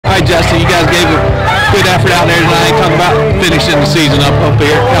All right, Justin, you guys gave a good effort out there tonight. Talk about finishing the season up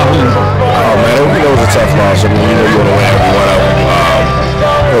here at Calhoun. Oh man, it was a tough loss. I mean, you want to win every one of them.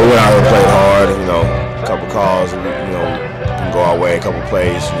 We went out here and played hard. A couple calls, didn't go our way. A couple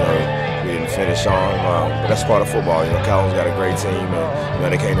plays, we didn't finish on. But that's part of football. Calhoun's got a great team,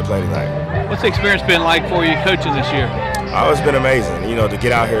 and they came to play tonight. What's the experience been like for you coaching this year? Oh, it's been amazing. To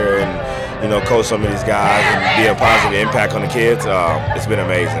get out here and coach some of these guys and be a positive impact on the kids. It's been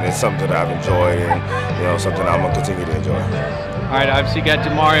amazing. It's something that I've enjoyed, and something I'm gonna continue to enjoy. All right, obviously you got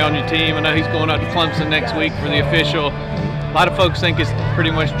Jamari on your team. I know he's going up to Clemson next week for the official. A lot of folks think it's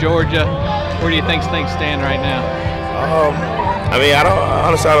pretty much Georgia. Where do you think things stand right now?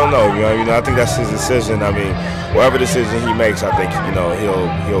 Honestly, I don't know. I think that's his decision. Whatever decision he makes, I think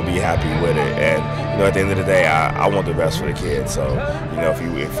he'll be happy with it. And at the end of the day, I want the best for the kids. So if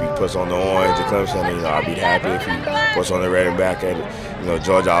he puts on the orange at Clemson, I'll be happy. If he puts on the red and back at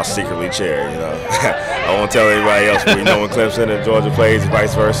Georgia, I'll secretly cheer. I won't tell anybody else. But when Clemson and Georgia plays,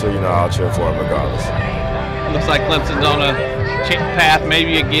 vice versa, I'll cheer for him regardless. Looks like Clemson's on a path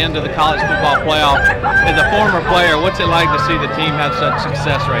maybe again to the college football playoff. As a former player, what's it like to see the team have such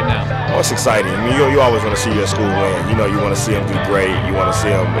success right now? Oh, it's exciting. You always want to see your school win. You want to see them do great. You want to see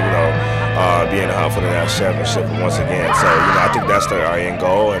them, be in the hunt for the national championship once again. So, I think that's our end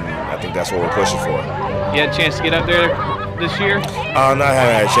goal, and I think that's what we're pushing for. You had a chance to get up there this year? I haven't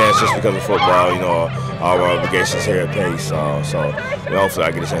had a chance just because of football. All our obligations here at Pace. So hopefully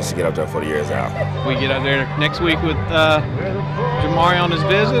I get a chance to get up there for the years out. We get up there next week with Jamari on his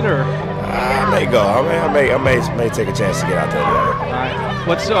visit, or? I may go. I may take a chance to get out there together. All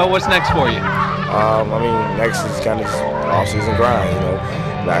right. What's next for you? Next is kind of just off-season grind.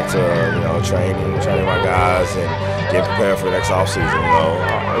 Back to training my guys and get prepared for the next off-season.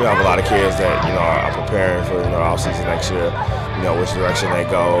 We have a lot of kids that are preparing for off-season next year. Which direction they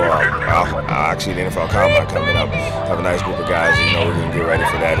go. Actually, the NFL Combine coming up. Have a nice group of guys. We're going to get ready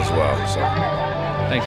for that as well. So.